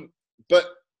but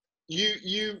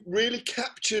you really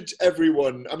captured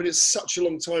everyone. I mean, it's such a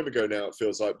long time ago now, it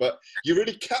feels like, but you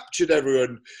really captured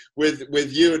everyone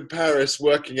with you and Paris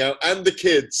working out, and the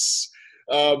kids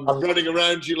running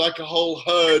around you like a whole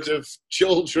herd of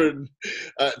children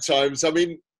at times. I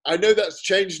mean, I know that's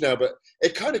changed now, but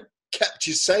it kind of kept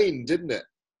you sane, didn't it?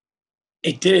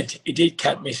 It did. It did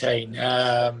keep me sane.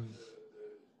 I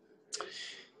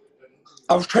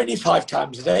was training 5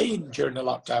 times a day during the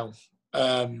lockdown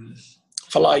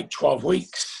for like 12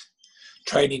 weeks.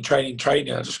 Training. I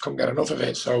just couldn't get enough of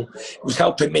it. So it was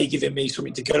helping me, giving me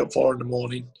something to get up for in the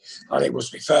morning. And it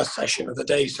was my first session of the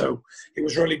day. So it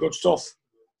was really good stuff.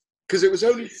 Because it was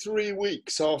only 3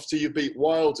 weeks after you beat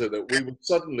Wilder that we were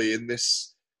suddenly in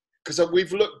this. Because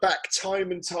we've looked back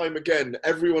time and time again,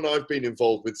 everyone I've been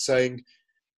involved with saying,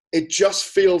 it just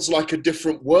feels like a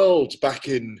different world back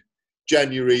in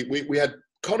January. We had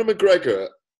Conor McGregor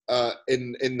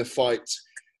in the fight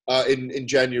in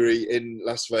January in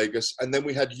Las Vegas, and then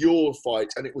we had your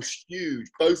fight, and it was huge,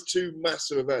 both two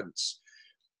massive events.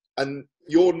 And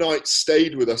your night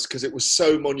stayed with us because it was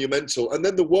so monumental. And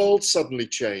then the world suddenly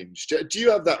changed. Do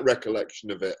you have that recollection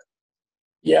of it?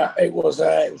 Yeah, it was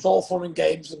all fun and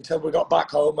games until we got back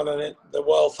home, and then the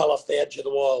world fell off the edge of the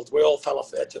world. We all fell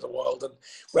off the edge of the world, and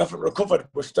we haven't recovered.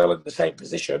 We're still in the same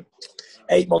position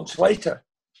 8 months later.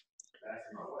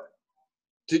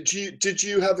 Did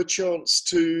you have a chance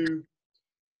to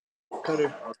kind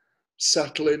of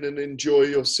settle in and enjoy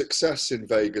your success in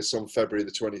Vegas on February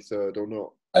the 23rd or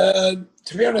not?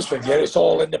 To be honest with you, it's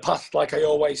all in the past, like I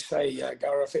always say,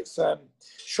 Gareth. It's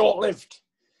short-lived.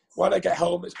 When I get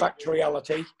home, it's back to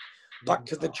reality, back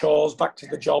to the chores, back to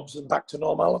the jobs, and back to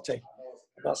normality.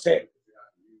 And that's it.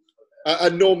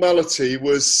 And normality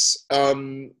was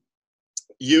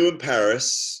you and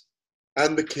Paris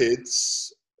and the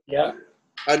kids. Yeah.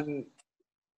 And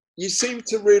you seem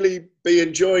to really be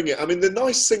enjoying it. I mean, the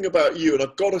nice thing about you, and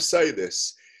I've got to say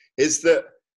this, is that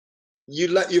you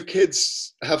let your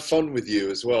kids have fun with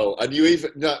you as well. And you even,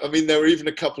 I mean, there were even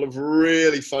a couple of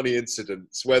really funny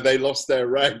incidents where they lost their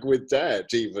rag with dad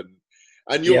even.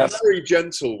 And you're very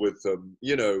gentle with them.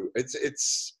 You know,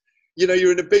 it's, you know,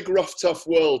 you're in a big, rough, tough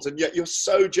world, and yet you're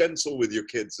so gentle with your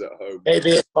kids at home.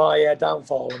 Maybe it's my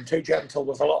downfall. I'm too gentle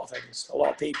with a lot of things, a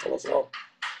lot of people as well.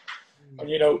 And,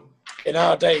 you know, in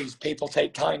our days, people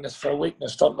take kindness for a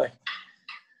weakness, don't they?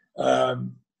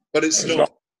 But it's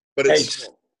not. But it's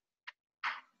not.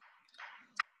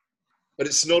 But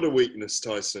it's not a weakness,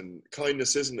 Tyson.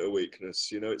 Kindness isn't a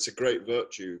weakness. You know, it's a great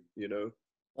virtue, you know.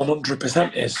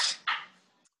 100% is.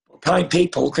 Kind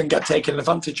people can get taken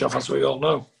advantage of, as we all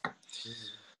know.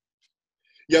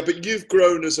 Yeah, but you've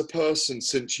grown as a person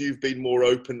since you've been more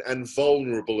open and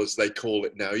vulnerable, as they call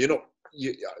it now.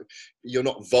 You're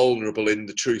not vulnerable in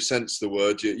the true sense of the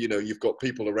word. You know, you've got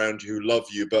people around you who love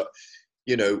you, but,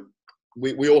 you know,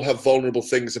 we all have vulnerable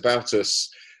things about us.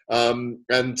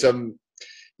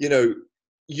 You know,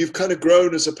 you've kind of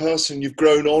grown as a person. You've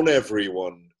grown on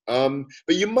everyone.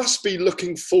 But you must be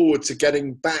looking forward to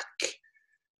getting back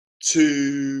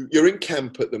to, you're in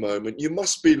camp at the moment. You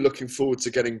must be looking forward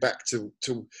to getting back to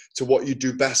what you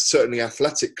do best, certainly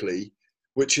athletically,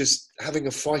 which is having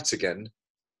a fight again.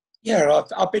 Yeah,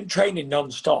 I've been training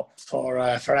non-stop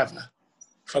for forever,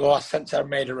 for the last since I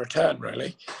made a return,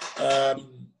 really. I've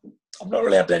not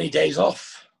really had any days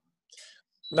off.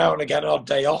 Now and again, odd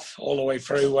day off, all the way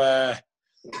through the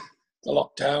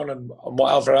lockdown and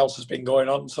whatever else has been going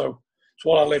on. So it's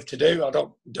what I live to do. I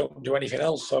don't do anything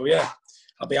else. So yeah,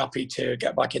 I'll be happy to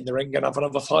get back in the ring and have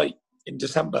another fight in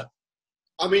December.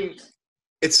 I mean,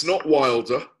 it's not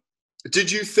Wilder.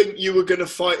 Did you think you were going to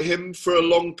fight him for a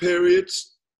long period,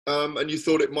 and you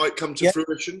thought it might come to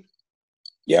fruition?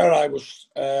 Yeah, I was.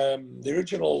 The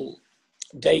original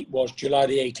date was July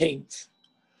the 18th.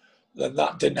 Then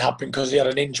that didn't happen because he had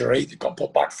an injury. They got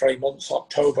put back 3 months,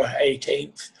 October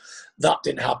 18th. That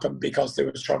didn't happen because they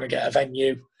was trying to get a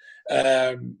venue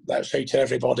that suited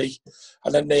everybody.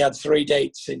 And then they had 3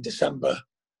 dates in December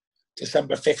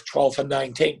 5th, 12th and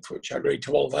 19th, which I agreed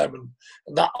to all of them.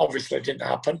 And that obviously didn't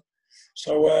happen.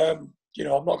 So, you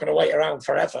know, I'm not going to wait around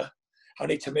forever. I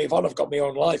need to move on. I've got my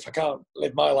own life. I can't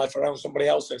live my life around somebody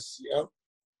else's, you know.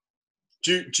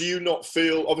 Do you not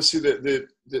feel, obviously the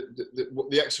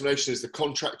explanation is the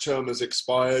contract term has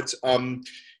expired.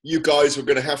 You guys were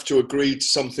going to have to agree to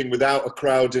something without a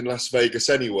crowd in Las Vegas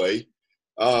anyway.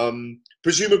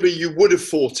 Presumably you would have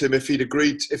fought him if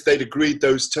they'd agreed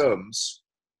those terms.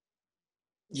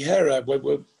 Yeah,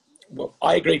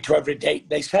 I agreed to every date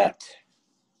they set.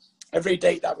 Every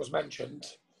date that was mentioned,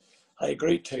 I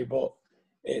agreed to, but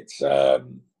it's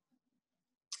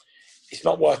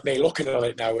not worth me looking at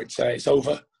it now. It's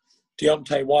over.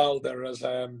 Deontay Wilder as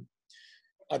I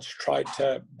just tried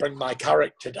to bring my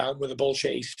character down with the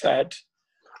bullshit he said.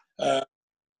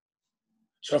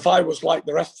 So if I was like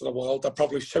the rest of the world, I'd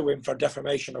probably sue him for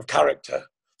defamation of character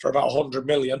for about 100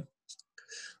 million.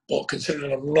 But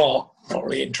considering I'm not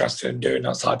really interested in doing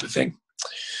that type of thing.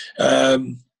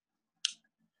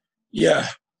 Yeah.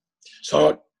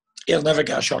 So he'll never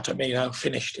get a shot at me now,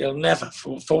 finished. He'll never.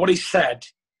 For what he said,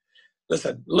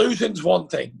 listen, losing's one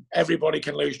thing. Everybody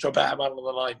can lose to a better man on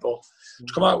the line, but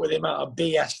to come out with the amount of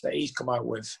BS that he's come out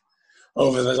with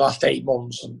over the last 8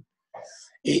 months, and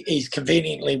he's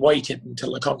conveniently waited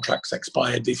until the contract's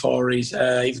expired before he's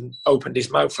even opened his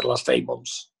mouth for the last 8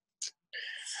 months.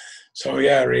 So,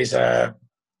 yeah, he's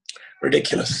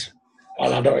ridiculous.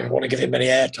 And I don't even want to give him any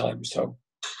airtime, so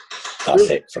that's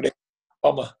it for the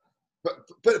bomber.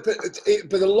 But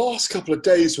the last couple of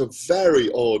days were very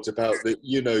odd about the,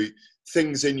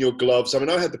 things in your gloves. I mean,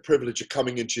 I had the privilege of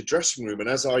coming into your dressing room, and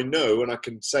as I know, and I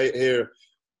can say it here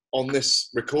on this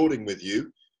recording with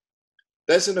you,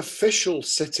 there's an official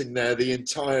sitting there the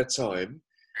entire time.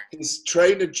 His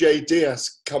trainer, Jay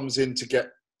Diaz, comes in to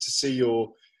see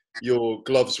your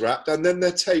gloves wrapped, and then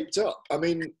they're taped up. I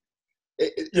mean,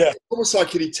 it's almost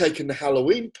like he'd taken the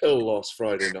Halloween pill last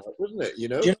Friday night, wasn't it? Do you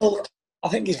know, I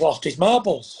think he's lost his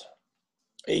marbles.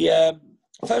 He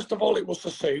first of all, it was the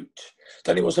suit.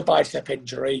 Then it was a bicep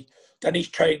injury. Then his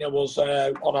trainer was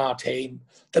on our team.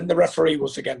 Then the referee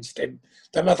was against him.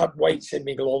 Then I've had weights in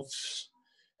my gloves.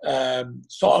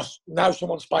 Now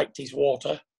someone spiked his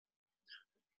water.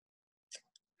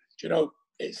 Do you know,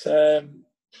 it's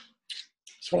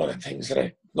one of them things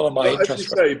that none of my interest.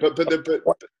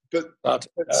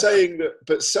 Saying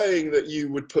that you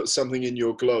would put something in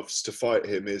your gloves to fight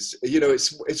him is,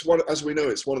 it's one, as we know,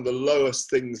 it's one of the lowest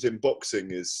things in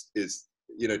boxing is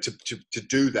to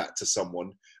do that to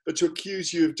someone, but to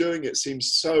accuse you of doing it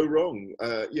seems so wrong.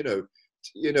 Even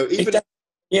it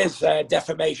is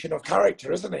defamation of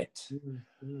character, isn't it?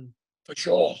 Mm-hmm. For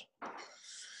sure.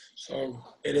 So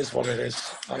it is what it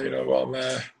is. I'm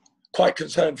quite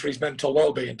concerned for his mental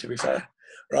well-being, to be fair,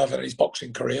 rather than his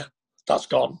boxing career. That's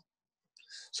gone.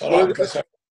 So I'm concerned.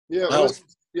 In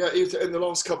the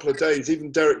last couple of days,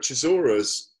 even Derek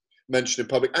Chisora's mentioned in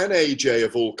public, and AJ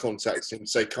of all contacts him,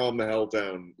 say, calm the hell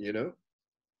down,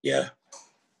 Yeah.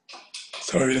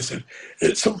 Sorry, listen.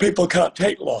 Some people can't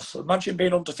take loss. Imagine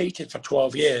being undefeated for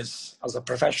 12 years as a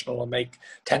professional and make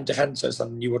 10 defences,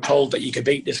 and you were told that you could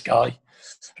beat this guy,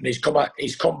 and he's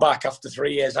come back after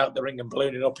 3 years out the ring and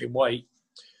ballooning up in weight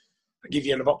and give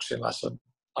you a boxing lesson,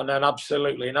 and then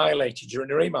absolutely annihilated you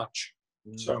in a rematch.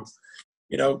 So,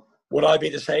 would I be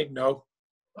the same? No.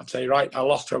 I'd say, right, I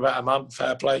lost to a better man,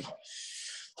 fair play.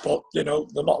 But, they're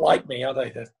not like me, are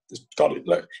they?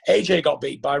 Look, AJ got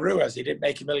beat by Ruiz. He didn't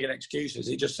make a million excuses.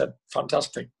 He just said,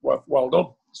 fantastic, well done.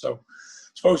 So I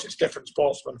suppose it's different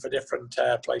sportsmen for different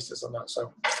places and that.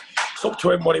 So it's up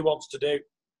to him what he wants to do.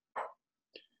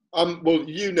 Well,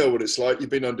 you know what it's like. You've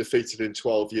been undefeated in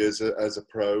 12 years as a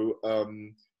pro.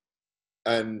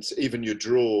 And even your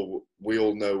draw, we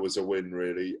all know, was a win,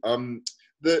 really.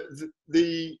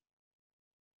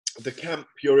 The camp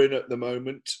you're in at the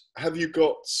moment, have you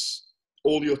got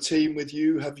all your team with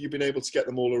you? Have you been able to get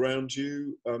them all around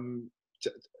you?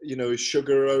 Is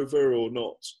Sugar over or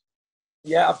not?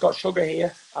 Yeah, I've got Sugar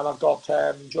here, and I've got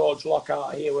George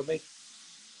Lockhart here with me.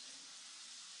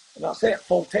 And that's it,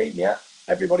 full team, yeah.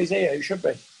 Everybody's here who should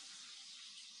be.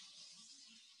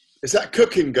 Is that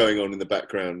cooking going on in the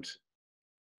background?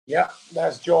 Yeah,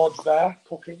 there's George there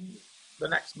cooking the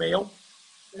next meal.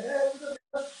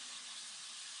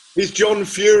 He's John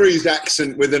Fury's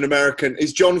accent with an American.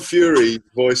 He's John Fury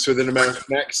voice with an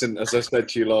American accent, as I said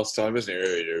to you last time, isn't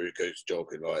he? He's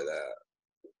talking like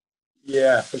that.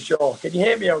 Yeah, for sure. Can you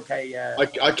hear me okay?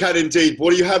 I can indeed.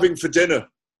 What are you having for dinner?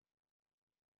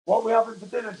 What are we having for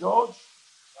dinner, George?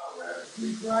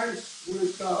 Sweet rice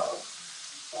with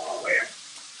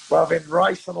We're having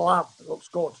rice and lamb. It looks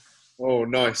good. Oh,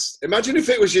 nice. Imagine if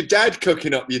it was your dad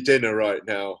cooking up your dinner right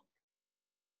now.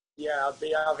 Yeah, I'd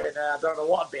be having, I don't know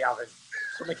what I'd be having.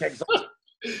 Something exotic.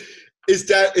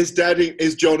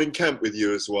 Is John in camp with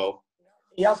you as well?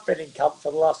 He has been in camp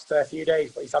for the last few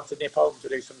days, but he's had to nip home to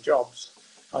do some jobs.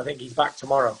 I think he's back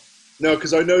tomorrow. No,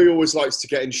 because I know he always likes to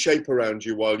get in shape around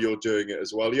you while you're doing it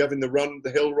as well. Are you having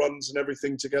the hill runs and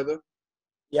everything together?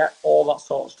 Yeah, all that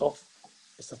sort of stuff.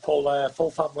 It's a full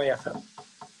family effort.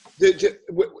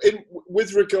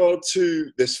 With regard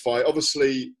to this fight,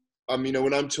 obviously,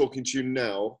 when I'm talking to you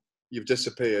now, you've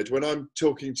disappeared. When I'm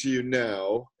talking to you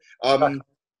now,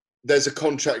 there's a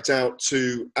contract out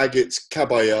to Agit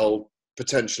Kabayel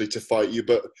potentially to fight you,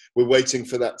 but we're waiting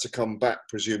for that to come back,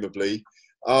 presumably.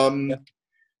 Yeah.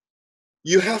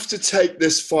 You have to take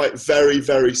this fight very,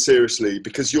 very seriously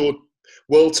because your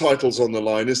world title's on the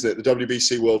line, isn't it? The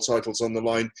WBC world title's on the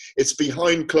line. It's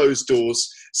behind closed doors,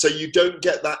 so you don't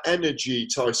get that energy,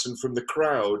 Tyson, from the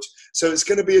crowd. So it's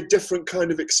going to be a different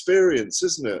kind of experience,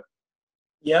 isn't it?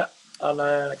 Yeah, and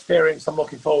an experience I'm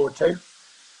looking forward to.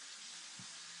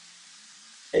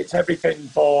 It's everything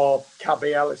for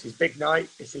Cabiel. It's his big night.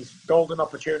 It's his golden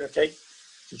opportunity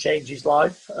to change his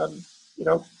life. And, you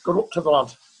know, good luck to the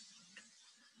lad.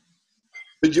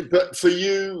 But for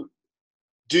you,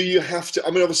 do you have to? I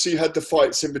mean, obviously, you had the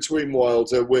fights in between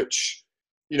Wilder, which,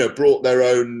 you know, brought their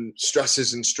own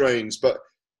stresses and strains. But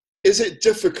is it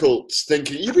difficult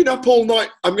thinking, you've been up all night,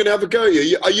 I'm going to have a go at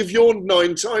you? You've yawned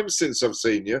 9 times since I've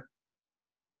seen you.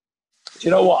 Do you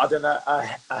know what? I did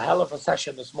a hell of a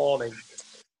session this morning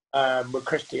with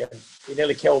Christian. He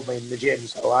nearly killed me in the gym,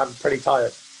 so I'm pretty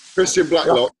tired. Christian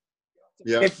Blacklock.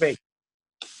 Yeah. Give me.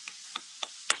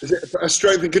 Is it a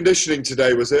strength and conditioning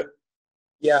today, was it?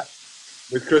 Yeah.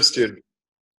 With Christian.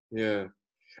 Yeah.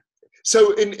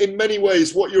 So in many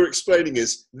ways, what you're explaining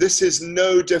is this is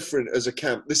no different as a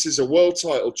camp. This is a world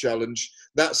title challenge.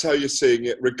 That's how you're seeing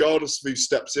it, regardless of who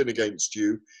steps in against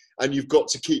you. And you've got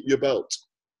to keep your belt.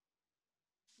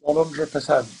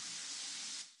 100%.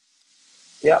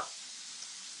 Yeah.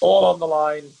 All on the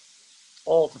line,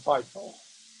 all to fight for.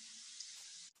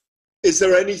 Is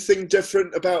there anything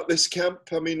different about this camp?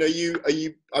 I mean,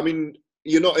 I mean,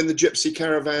 you're not in the gypsy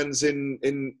caravans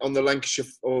on the Lancashire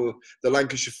or the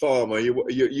Lancashire farm, are you?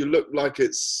 You look like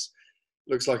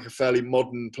looks like a fairly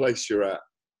modern place you're at.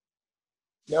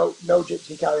 No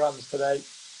gypsy caravans today.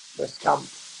 This camp.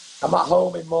 I'm at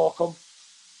home in Morecambe.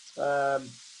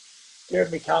 Doing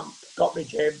my camp, got my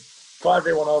gym, got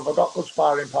everyone over, got good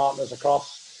sparring partners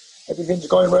across. Everything's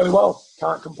going really well.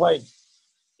 Can't complain.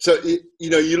 So you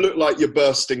know, you look like you're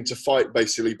bursting to fight,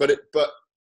 basically. But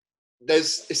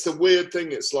it's the weird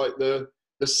thing. It's like the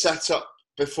setup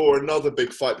before another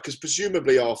big fight, because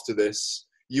presumably after this,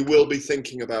 you will be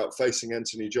thinking about facing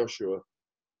Anthony Joshua.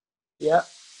 Yeah,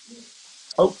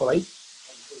 hopefully.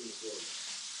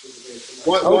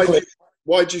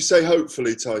 Why do you say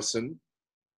hopefully, Tyson?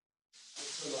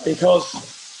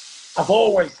 Because I've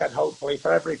always said hopefully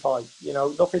for every fight. You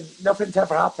know, nothing's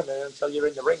ever happening until you're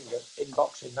in the ring in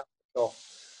boxing. That's for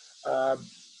sure.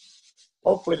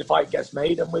 Hopefully the fight gets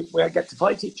made and we get to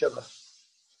fight each other.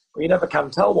 But you never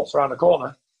can tell what's around the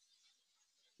corner.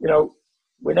 You know,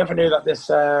 we never knew that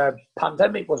this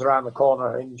pandemic was around the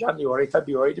corner in January,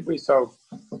 February, did we? So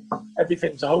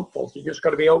everything's hopeful. You just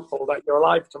got to be hopeful that you're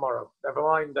alive tomorrow. Never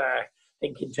mind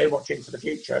thinking too much into the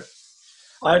future.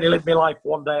 I only live my life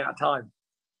one day at a time.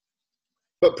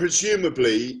 But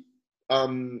presumably,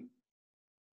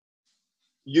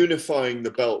 unifying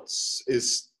the belts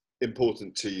is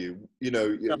important to you. You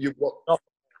know,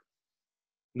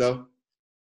 No?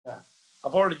 Yeah.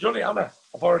 I've already done it, haven't I?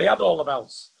 I've already had all the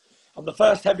belts. I'm the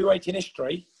first heavyweight in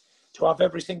history to have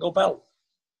every single belt.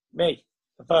 Me,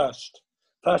 the first.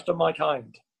 First of my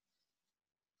kind.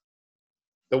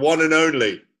 The one and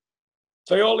only.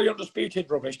 So all the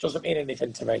undisputed rubbish doesn't mean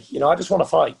anything to me. You know, I just want to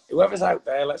fight. Whoever's out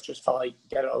there, let's just fight,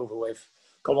 get it over with.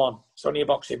 Come on, it's only a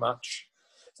boxing match.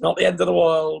 It's not the end of the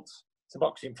world. It's a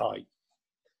boxing fight.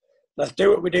 Let's do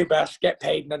what we do best, get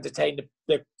paid and entertain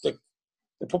the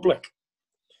public.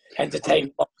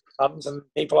 Entertain fans and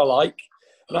people alike.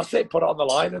 And that's it, put it on the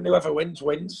line, and whoever wins,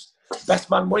 wins. Best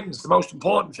man wins. The most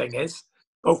important thing is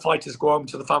both fighters go home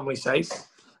to the family safe,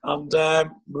 and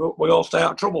we all stay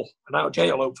out of trouble and out of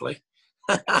jail, hopefully.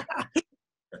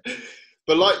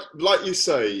 But like you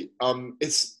say,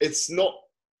 it's not,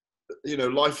 you know,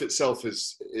 life itself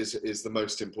is the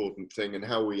most important thing, and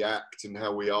how we act and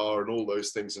how we are and all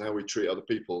those things and how we treat other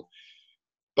people.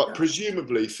 But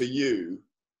presumably for you,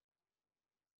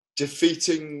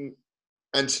 defeating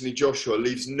Anthony Joshua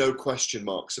leaves no question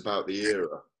marks about the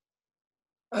era.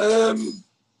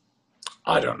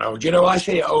 I don't know. Do you know, I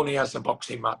see it only as a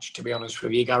boxing match, to be honest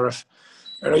with you, Gareth.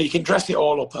 You know, you can dress it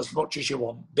all up as much as you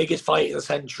want. Biggest fight of the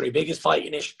century, biggest fight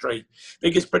in history,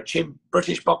 biggest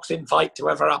British boxing fight to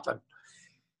ever happen.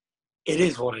 It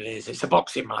is what it is. It's a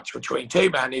boxing match between two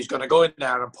men who's going to go in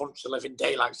there and punch the living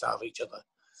daylights out of each other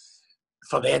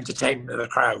for the entertainment of the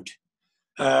crowd.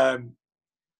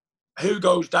 Who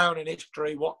goes down in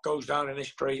history, what goes down in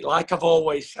history, like I've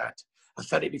always said. I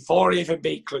said it before he even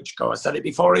beat Klitschko. I said it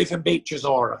before he even beat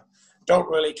Chisora. Don't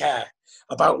really care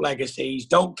about legacies.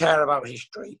 Don't care about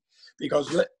history.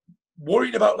 Because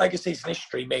worrying about legacies and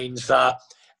history means that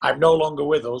I'm no longer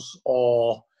with us,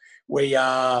 or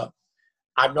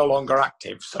I'm no longer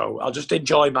active. So I'll just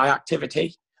enjoy my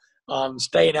activity and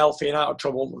staying healthy and out of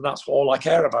trouble, and that's all I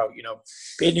care about, you know.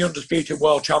 Being the undisputed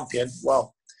world champion,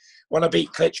 well, when I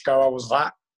beat Klitschko, I was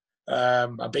that.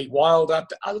 I beat Wilder.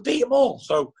 I beat them all.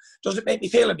 So does it make me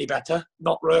feel any better?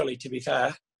 Not really, to be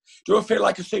fair. Do I feel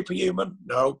like a superhuman?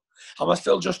 No. Am I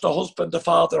still just a husband, a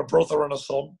father, a brother and a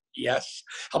son? Yes.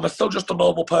 Am I still just a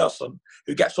normal person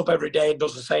who gets up every day and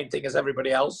does the same thing as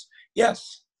everybody else?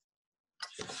 Yes.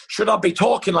 Should I be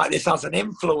talking like this as an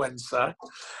influencer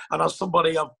and as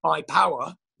somebody of my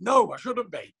power? No, I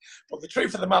shouldn't be. But the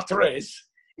truth of the matter is,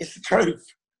 it's the truth.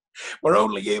 We're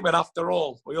only human after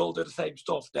all. We all do the same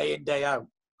stuff day in, day out.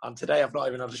 And today I've not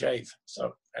even had a shave.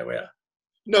 So there we are.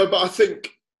 No, but I think,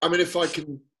 I mean, if I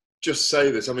can just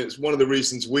say this, I mean, it's one of the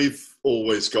reasons we've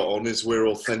always got on is we're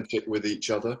authentic with each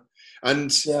other.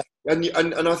 And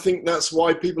I think that's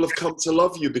why people have come to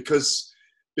love you, because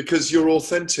you're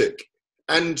authentic.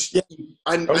 And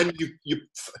you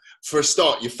for a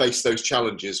start, you face those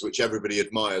challenges which everybody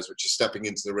admires, which is stepping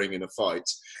into the ring in a fight,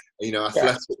 you know,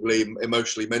 athletically,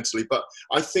 emotionally, mentally. But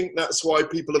I think that's why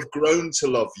people have grown to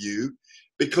love you,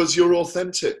 because you're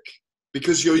authentic,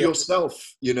 because you're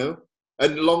yourself, you know.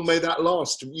 And long may that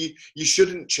last. You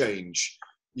shouldn't change,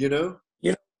 you know.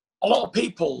 You know, a lot of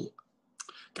people,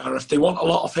 Gareth, they want a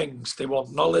lot of things. They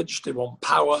want knowledge. They want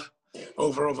power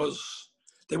over others.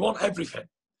 They want everything.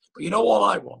 But you know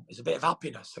what I want is a bit of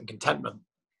happiness and contentment.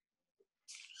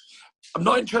 I'm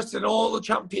not interested in all the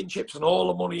championships and all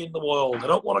the money in the world. I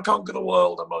don't want to conquer the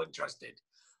world. I'm not interested.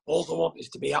 All I want is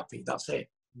to be happy. That's it.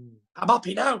 I'm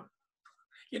happy now.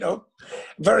 You know,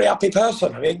 very happy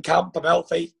person. I'm in camp. I'm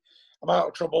healthy. I'm out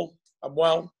of trouble. I'm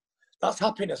well. That's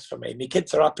happiness for me. My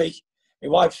kids are happy. My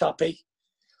wife's happy.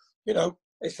 You know,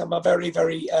 I'm a very,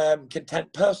 very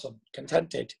content person,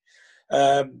 contented.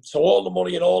 So all the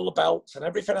money and all the belts and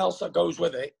everything else that goes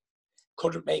with it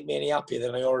couldn't make me any happier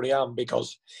than I already am,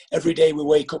 because every day we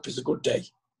wake up is a good day.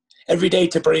 Every day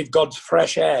to breathe God's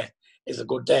fresh air is a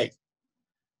good day.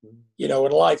 You know,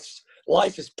 and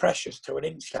life is precious to an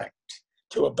insect,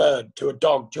 to a bird, to a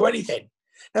dog, to anything.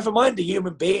 Never mind a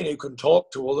human being who can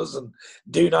talk to others and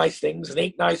do nice things and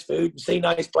eat nice food and see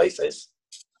nice places.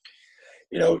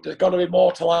 You know, there's got to be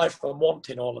more to life than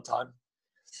wanting all the time.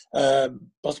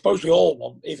 I suppose we all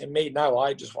want, even me now,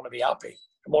 I just want to be happy.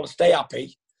 I want to stay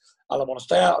happy, and I want to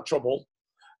stay out of trouble,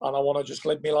 and I want to just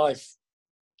live my life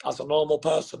as a normal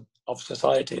person of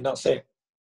society, and that's it.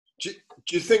 Do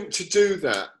you think to do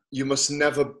that, you must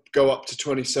never go up to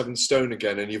 27 stone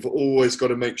again, and you've always got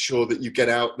to make sure that you get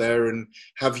out there and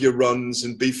have your runs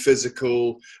and be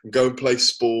physical and go and play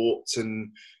sports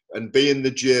and be in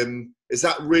the gym? Is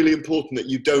that really important that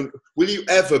you don't... Will you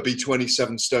ever be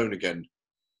 27 stone again?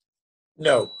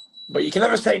 No, but you can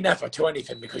never say never to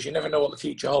anything, because you never know what the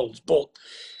future holds. But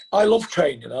I love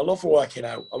training. I love working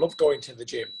out. I love going to the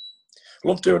gym. I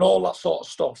love doing all that sort of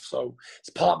stuff. So it's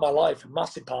part of my life, a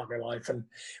massive part of my life. And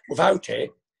without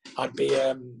it, I'd be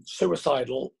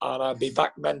suicidal, and I'd be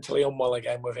back mentally unwell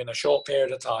again within a short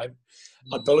period of time.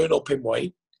 I'd balloon up in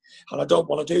weight, and I don't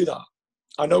want to do that.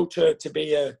 I know to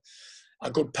be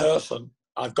a good person,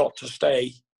 I've got to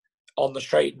stay on the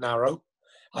straight and narrow.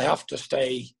 I have to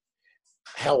stay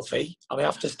healthy, and I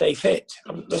have to stay fit.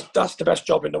 And that's the best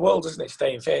job in the world, isn't it?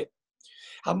 Staying fit.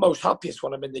 I'm most happiest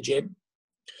when I'm in the gym,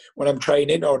 when I'm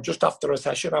training, or just after a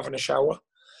session, having a shower.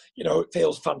 You know, it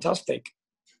feels fantastic.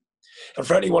 And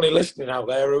for anyone who's listening out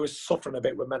there who is suffering a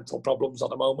bit with mental problems at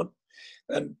the moment,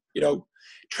 then, you know,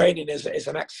 training is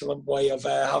an excellent way of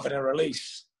having a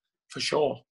release, for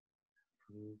sure.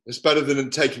 It's better than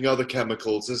taking other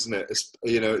chemicals, isn't it?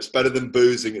 It's better than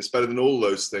boozing. It's better than all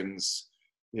those things.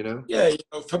 You know? Yeah, you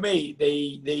know, for me,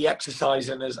 the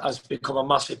exercising has become a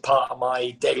massive part of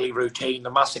my daily routine,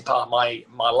 a massive part of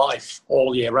my life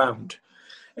all year round.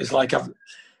 It's like I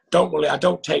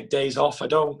don't take days off. I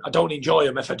don't enjoy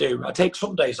them if I do. I take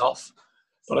some days off,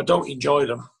 but I don't enjoy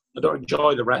them. I don't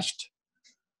enjoy the rest.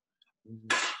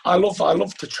 I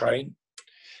love to train,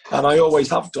 and I always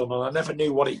have done, and I never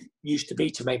knew what it used to be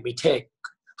to make me tick.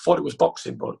 I thought it was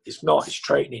boxing, but it's not. It's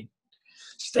training.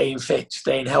 Staying fit,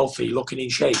 staying healthy, looking in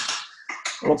shape.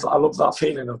 I love that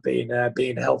feeling of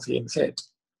being healthy and fit.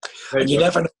 And you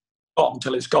never know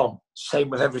until it's gone. Same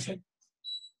with everything.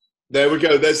 There we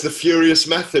go. There's the Furious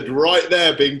Method right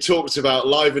there being talked about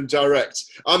live and direct.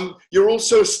 You're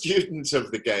also a student of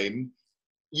the game.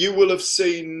 You will have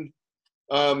seen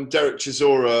Derek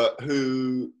Chisora,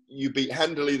 who you beat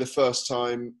handily the first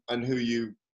time and who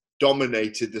you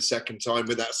dominated the second time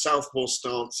with that southpaw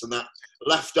stance and that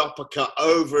left uppercut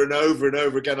over and over and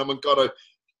over again.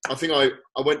 I think I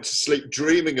went to sleep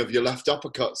dreaming of your left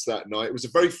uppercuts that night. It was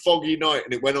a very foggy night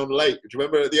and it went on late. Do you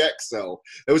remember at the Excel?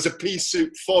 There was a pea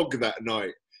soup fog that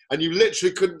night. and you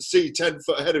literally couldn't see 10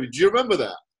 foot ahead of you. Do you remember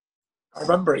that? I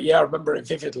remember it. Yeah, I remember it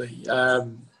vividly.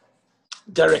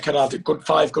 Derek had had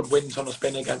 5 good wins on a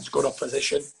spin against good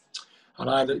opposition, and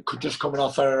I could just coming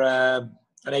off an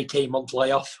 18-month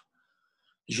layoff,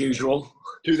 as usual.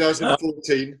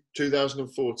 2014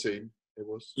 it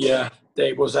was. Yeah,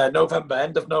 it was November,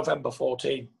 end of November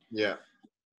 14. Yeah.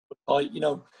 I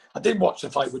did watch the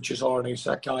fight with Chisora and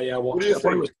Usyk. I watched it. I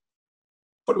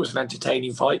thought it was an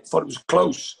entertaining fight. Thought it was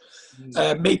close.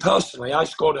 Me personally, I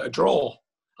scored at a draw.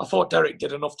 I thought Derek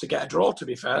did enough to get a draw, to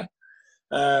be fair.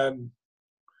 And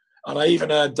I even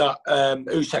heard that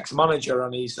Usyk's manager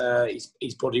and his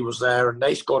buddy was there, and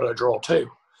they scored at a draw too.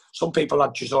 Some people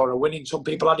had Chisora winning, some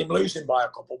people had him losing by a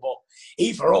couple, but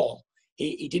either or,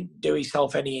 he didn't do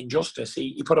himself any injustice.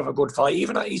 He put up a good fight,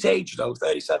 even at his age, though,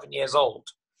 37 years old.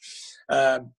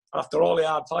 After all the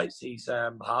hard fights he's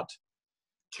had,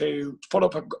 to put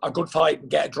up a good fight and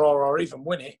get a draw or even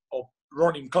win it or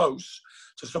run him close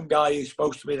to some guy who's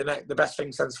supposed to be the best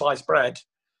thing since sliced bread,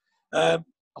 I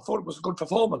thought it was a good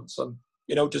performance and,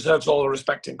 deserves all the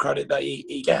respect and credit that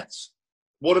he gets.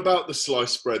 What about the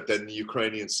sliced bread then, the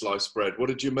Ukrainian sliced bread? What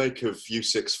did you make of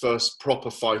Usyk's first proper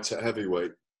fight at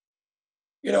heavyweight?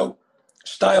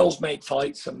 Styles make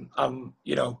fights and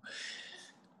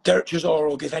Derek Chisora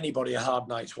will give anybody a hard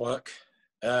night's work.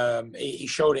 He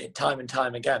showed it time and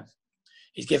time again.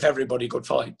 He's give everybody good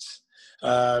fights.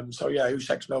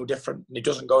 Usyk's no different, and he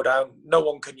doesn't go down. No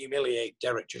one can humiliate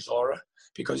Derek Chisora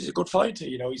because he's a good fighter.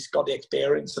 He's got the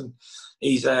experience and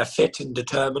he's fit and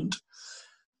determined.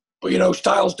 But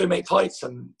styles do make fights,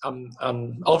 and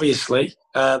obviously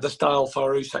the style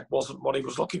for Usyk wasn't what he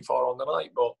was looking for on the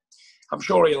night. But I'm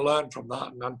sure he'll learn from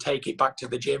that and take it back to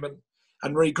the gym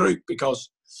and regroup because.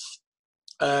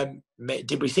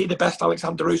 Did we see the best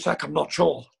Oleksandr Usyk? I'm not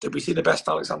sure. Did we see the best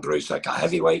Oleksandr Usyk at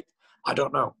heavyweight? I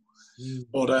don't know.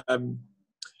 But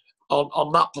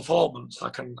on that performance, I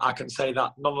can say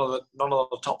that none of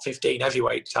the top 15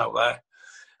 heavyweights out there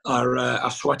are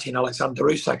sweating Oleksandr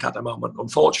Usyk at the moment.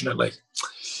 Unfortunately,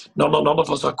 none of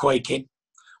us are quaking.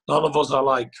 None of us are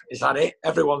like, is that it?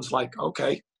 Everyone's like,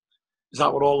 okay, is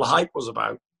that what all the hype was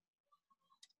about?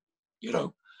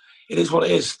 It is what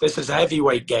it is. This is a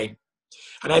heavyweight game.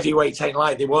 And heavyweights ain't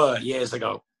like they were years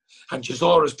ago. And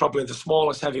Chisora is probably the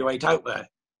smallest heavyweight out there.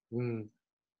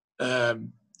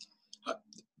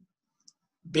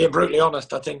 Being brutally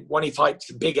honest, I think when he fights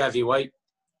a big heavyweight,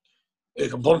 who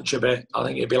can punch a bit, I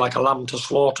think it'd be like a lamb to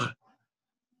slaughter.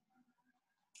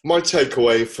 My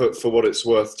takeaway for what it's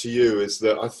worth to you is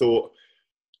that I thought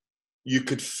you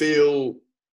could feel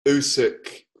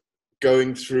Usyk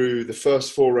going through the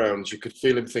first 4 rounds, you could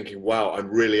feel him thinking, wow, I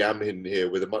really am in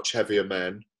here with a much heavier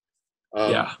man.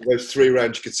 Those 3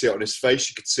 rounds, you could see it on his face,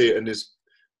 you could see it in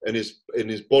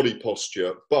his body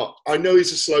posture. But I know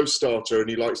he's a slow starter and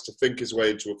he likes to think his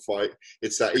way into a fight.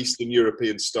 It's that Eastern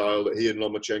European style that he and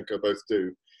Lomachenko both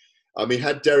do. He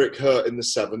had Derek hurt in the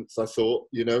 7th, I thought,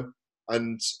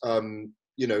 and,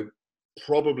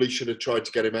 probably should have tried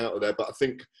to get him out of there. But I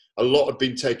think a lot had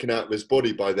been taken out of his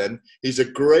body by then. He's a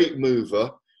great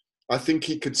mover. I think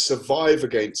he could survive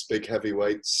against big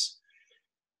heavyweights.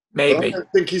 Maybe. But I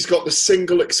don't think he's got the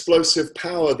single explosive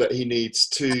power that he needs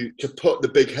to put the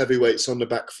big heavyweights on the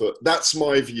back foot. That's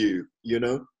my view,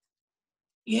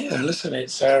 Yeah, listen,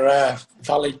 it's a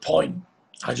valid point.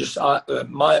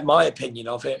 My opinion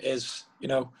of it is,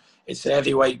 it's the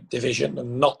heavyweight division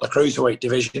and not the cruiserweight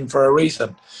division for a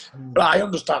reason. But I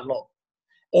understand, look,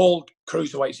 all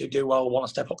cruiserweights who do well want to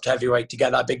step up to heavyweight to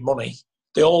get that big money.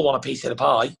 They all want a piece of the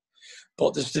pie.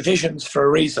 But there's divisions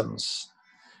for reasons.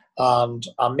 And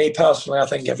me personally, I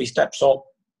think if he steps up,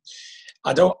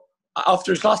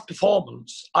 after his last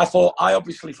performance, I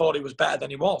obviously thought he was better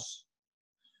than he was.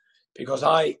 Because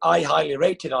I highly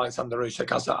rated Oleksandr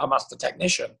Usyk as a master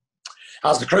technician,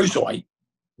 as the cruiserweight.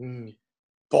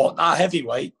 But at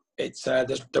heavyweight,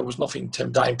 there was nothing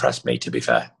that impressed me, to be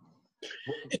fair.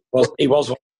 It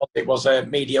was a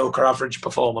mediocre average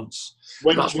performance.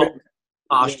 That's not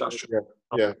harsh.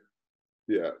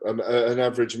 An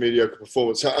average mediocre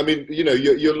performance. I mean,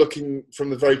 you're looking from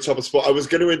the very top of the spot. I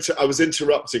was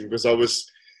interrupting because I was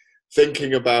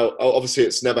thinking about. Obviously,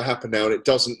 it's never happened now, and it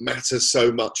doesn't matter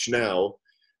so much now.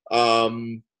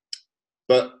 But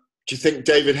do you think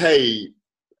David Haye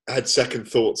had second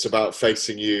thoughts about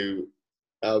facing you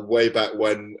way back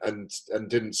when, and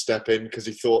didn't step in because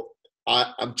he thought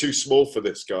I'm too small for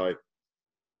this guy?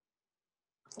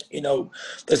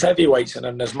 There's heavyweights and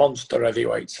then there's monster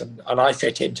heavyweights, and I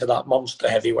fit into that monster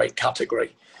heavyweight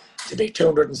category. To be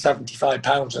 275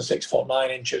 pounds and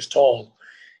 6'9" tall,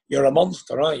 you're a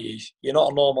monster, aren't you? You're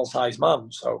not a normal sized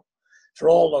man. So for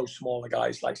all those smaller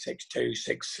guys like 6'2",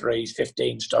 6'3",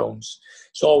 15 stones,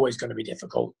 it's always going to be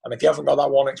difficult. And if you haven't got that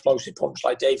one explosive punch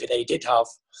like David A did have,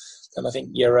 then I think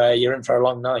you're in for a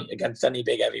long night against any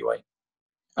big heavyweight,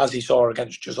 as he saw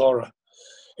against Chisora,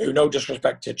 who, no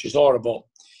disrespect to Chisora, but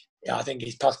yeah, I think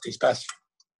he's past his best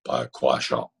by quite a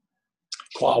shot,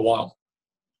 quite a while.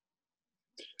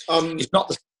 He's not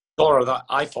the Chisora that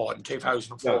I fought in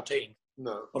 2014.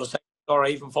 No. But the same Chisora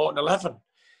even fought in 11.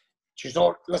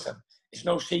 Chisora, listen, it's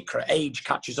no secret. Age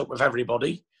catches up with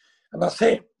everybody, and that's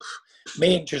it.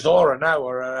 Me and Chisora now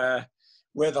are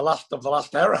we're the last of the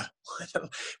last era.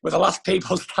 We're the last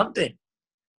people standing.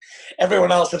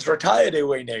 Everyone else has retired who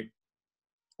we knew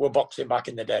were boxing back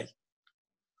in the day.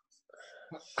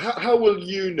 How will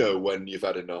you know when you've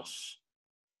had enough?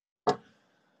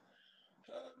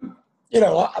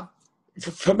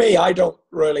 For me, I don't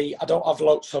have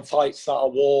lots of fights that are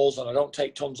wars, and I don't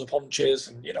take tons of punches,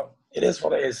 and it is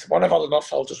what it is. When I've had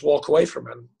enough, I'll just walk away from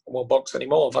it and won't box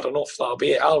anymore. I've had enough, that'll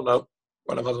be it. I'll know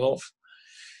when I've had enough.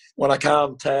 When I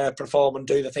can't perform and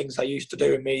do the things I used to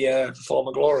do in me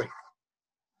former glory.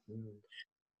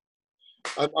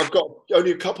 I've got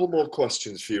only a couple more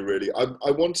questions for you, really.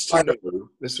 I wanted to know,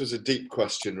 this was a deep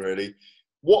question, really.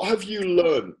 What have you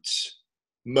learnt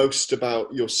most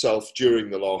about yourself during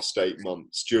the last 8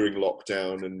 months, during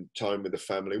lockdown and time with the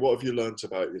family? What have you learnt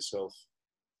about yourself?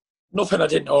 Nothing I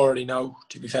didn't already know,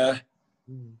 to be fair.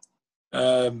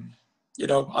 I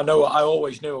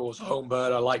always knew I was a home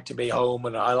bird. I like to be home,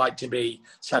 and I like to be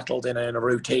settled in a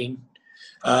routine.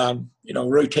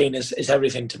 Routine is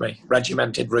everything to me.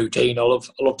 Regimented routine. I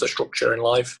love the structure in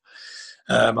life.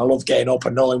 I love getting up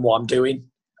and knowing what I'm doing.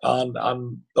 And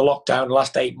the lockdown, the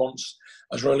last 8 months,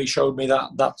 has really showed me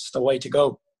that that's the way to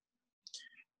go.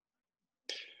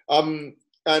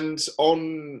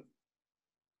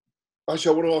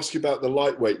 Actually, I want to ask you about the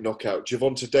lightweight knockout.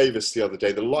 Gervonta Davis the other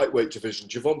day, the lightweight division.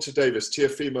 Gervonta Davis,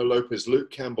 Teofimo Lopez,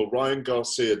 Luke Campbell, Ryan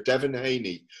Garcia, Devin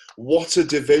Haney. What a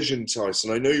division,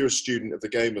 Tyson. I know you're a student of the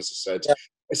game, as I said. Yeah.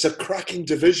 It's a cracking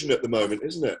division at the moment,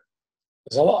 isn't it?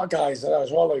 There's a lot of guys there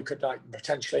as well who could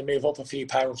potentially move up a few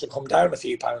pounds and come down a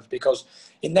few pounds, because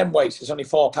in them weights, there's only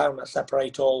 £4 that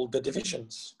separate all the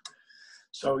divisions.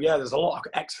 So, yeah, there's a lot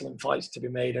of excellent fights to be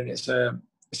made, and it's a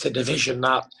division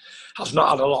that has not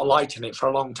had a lot of light in it for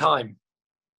a long time.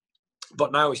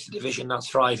 But now it's a division that's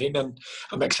thriving, and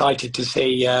I'm excited to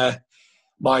see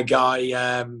my guy,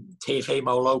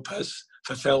 Teofimo Lopez,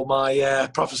 fulfill my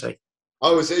prophecy.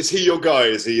 Oh, is he your guy?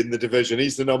 Is he in the division?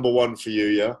 He's the number one for you,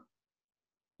 yeah?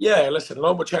 Yeah, listen,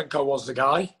 Lomachenko was the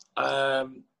guy,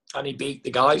 and he beat the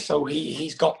guy, so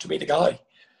he's got to be the guy,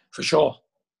 for sure.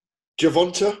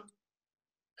 Gervonta?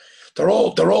 They're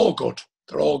all good.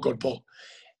 They're all good, but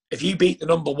if you beat the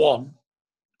number one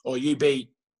or you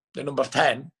beat the number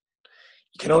 10,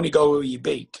 you can only go who you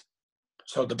beat.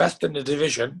 So the best in the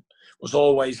division was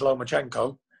always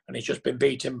Lomachenko, and he's just been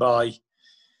beaten by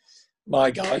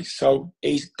my guy. So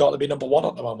he's got to be number one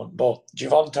at the moment. But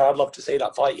Gervonta, I'd love to see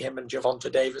that fight, him and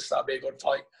Gervonta Davis. That'd be a good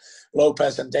fight.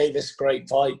 Lopez and Davis, great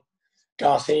fight.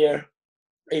 Garcia,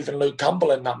 even Luke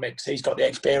Campbell in that mix. He's got the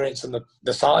experience and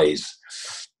the size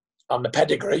and the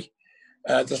pedigree.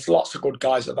 There's lots of good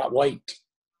guys at that weight.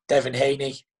 Devin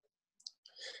Haney.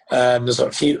 There's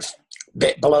a few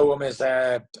bit below him is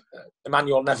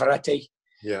Emmanuel Neveretti.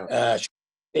 Yeah.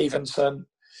 Stevenson.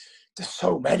 There's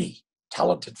so many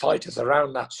talented fighters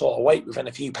around that sort of weight within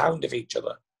a few pounds of each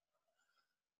other.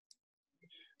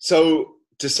 So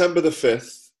December the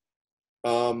 5th,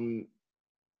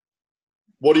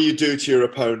 what do you do to your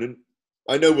opponent?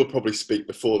 I know we'll probably speak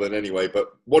before then anyway,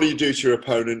 but what do you do to your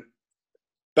opponent?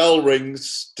 Bell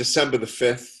rings, December the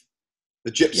 5th.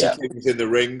 The Gypsy King's in the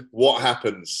ring. What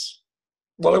happens?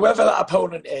 Well, whoever that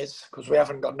opponent is, because we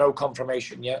haven't got no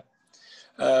confirmation yet,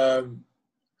 I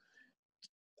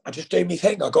just do my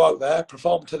thing. I go out there,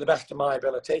 perform to the best of my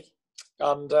ability,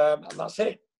 and that's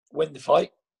it. Win the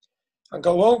fight and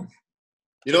go home.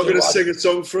 You're not going to sing a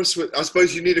song for us? I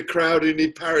suppose you need a crowd. You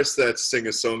need Paris there to sing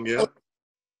a song, yeah? It's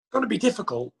going to be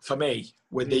difficult for me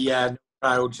with the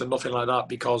crowds and nothing like that,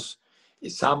 because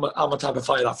I'm a type of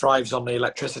fighter that thrives on the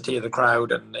electricity of the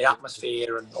crowd and the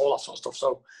atmosphere and all that sort of stuff.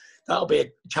 So that'll be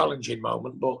a challenging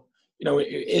moment, but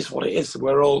it is what it is.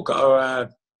 We're all got to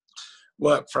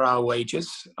work for our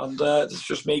wages, and it's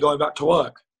just me going back to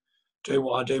work, doing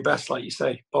what I do best, like you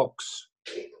say, box.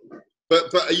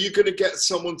 But are you going to get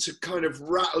someone to kind of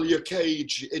rattle your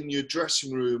cage in your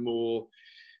dressing room, or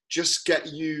just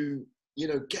get you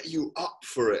up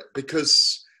for it?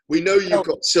 Because we know you've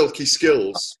got silky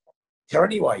skills.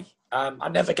 Anyway, I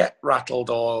never get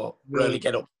rattled or really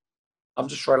get up. I'm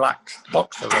just a relaxed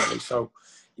boxer, really. So,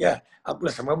 Yeah.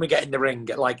 Listen, when we get in the ring,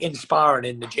 like in sparring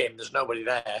in the gym, there's nobody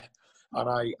there, and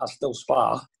I still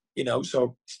spar,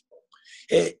 so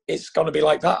it's going to be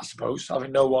like that, I suppose,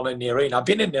 having no one in the arena. I've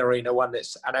been in the arena when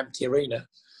it's an empty arena.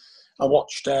 I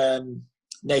watched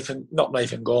not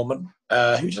Nathan Gorman.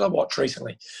 Who did I watch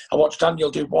recently? I watched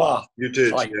Daniel Dubois. You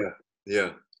did, fight,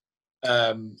 yeah.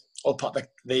 Up at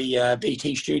the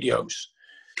BT studios.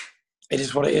 It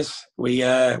is what it is.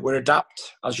 We're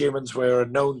adapt. As humans, we're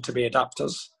known to be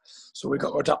adapters. So we've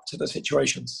got to adapt to the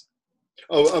situations.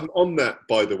 Oh, on that,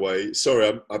 by the way,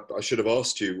 sorry, I should have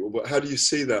asked you, but how do you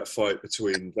see that fight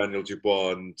between Daniel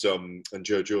Dubois and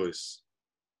Joe Joyce?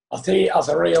 I see it as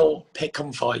a real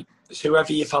pick-em fight. It's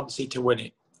whoever you fancy to win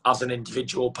it as an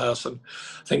individual person.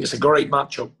 I think it's a great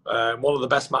matchup. One of the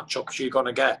best matchups you're going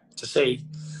to get to see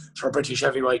for a British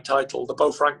heavyweight title. They're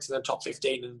both ranked in the top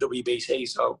 15 in the WBC,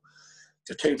 so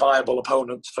they're two viable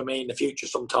opponents for me in the future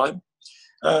sometime.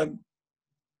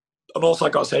 And also, I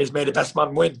got to say, he's made the best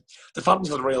man win. The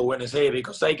fans are the real winners here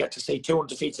because they get to see two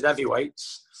undefeated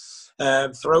heavyweights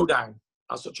throw down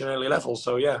at such an early level.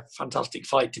 So, yeah, fantastic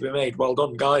fight to be made. Well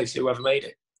done, guys, whoever made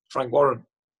it. Frank Warren.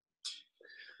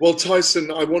 Well,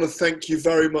 Tyson, I want to thank you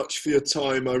very much for your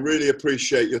time. I really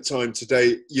appreciate your time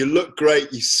today. You look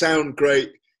great. You sound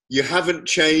great. You haven't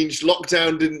changed.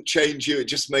 Lockdown didn't change you. It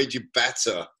just made you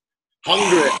better.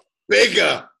 Hungrier,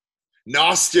 bigger,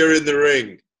 nastier in the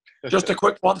ring. Just a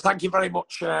quick one. Thank you very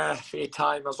much for your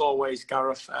time, as always,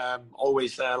 Gareth.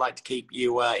 Always like to keep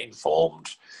you informed.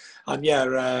 And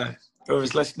yeah,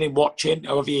 whoever's listening, watching,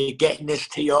 however you're getting this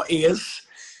to your ears,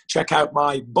 check out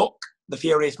my book, The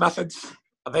Furious Methods,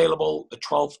 available the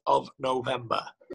 12th of November.